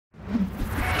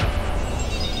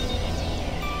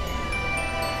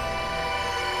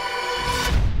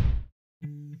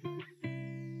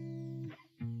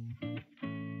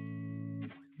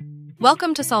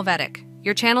Welcome to Solvetic,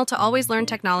 your channel to always learn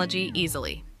technology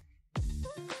easily.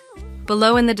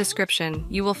 Below in the description,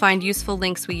 you will find useful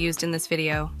links we used in this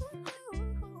video.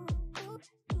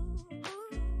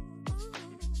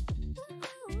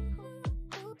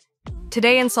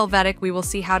 Today in Solvetic, we will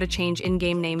see how to change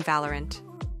in-game name Valorant.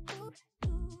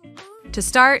 To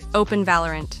start, open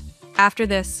Valorant. After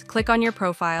this, click on your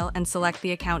profile and select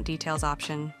the Account Details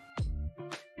option.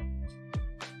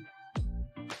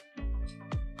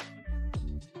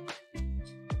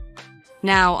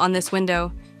 Now, on this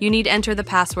window, you need to enter the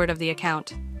password of the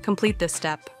account. Complete this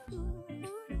step.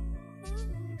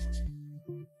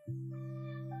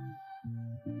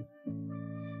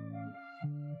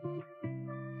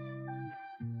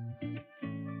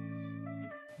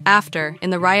 After, in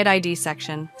the Riot ID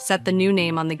section, set the new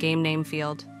name on the game name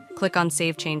field. Click on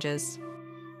Save Changes.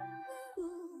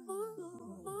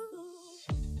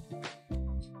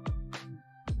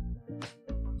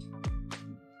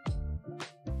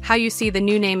 How you see the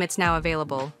new name, it's now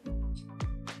available.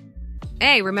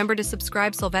 Hey, remember to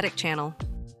subscribe Solvetic channel.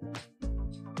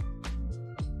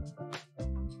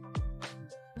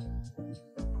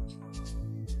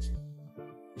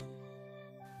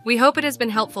 We hope it has been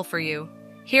helpful for you.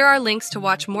 Here are links to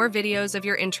watch more videos of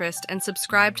your interest and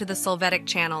subscribe to the Solvetic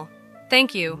channel.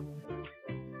 Thank you.